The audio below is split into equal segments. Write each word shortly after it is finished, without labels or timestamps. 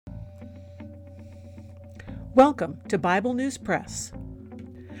Welcome to Bible News Press.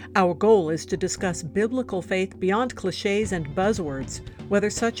 Our goal is to discuss biblical faith beyond cliches and buzzwords, whether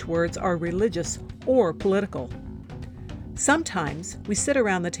such words are religious or political. Sometimes we sit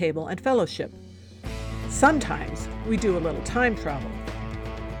around the table and fellowship. Sometimes we do a little time travel.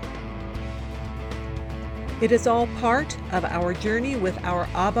 It is all part of our journey with our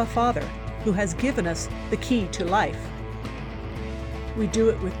Abba Father, who has given us the key to life. We do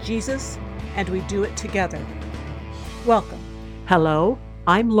it with Jesus, and we do it together. Welcome. Hello,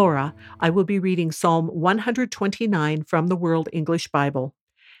 I'm Laura. I will be reading Psalm 129 from the World English Bible.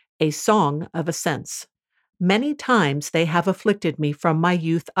 A Song of Ascents. Many times they have afflicted me from my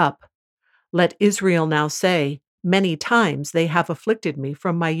youth up. Let Israel now say, many times they have afflicted me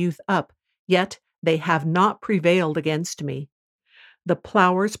from my youth up, yet they have not prevailed against me. The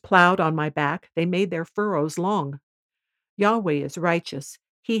plowers plowed on my back, they made their furrows long. Yahweh is righteous,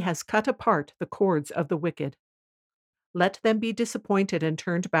 he has cut apart the cords of the wicked. Let them be disappointed and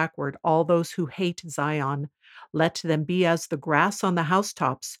turned backward, all those who hate Zion. Let them be as the grass on the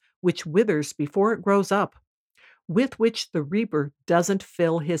housetops, which withers before it grows up, with which the reaper doesn't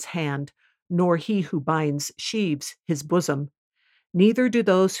fill his hand, nor he who binds sheaves his bosom. Neither do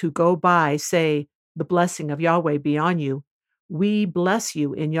those who go by say, the blessing of Yahweh be on you. We bless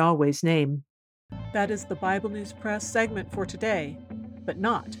you in Yahweh's name. That is the Bible News Press segment for today, but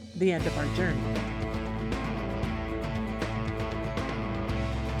not the end of our journey.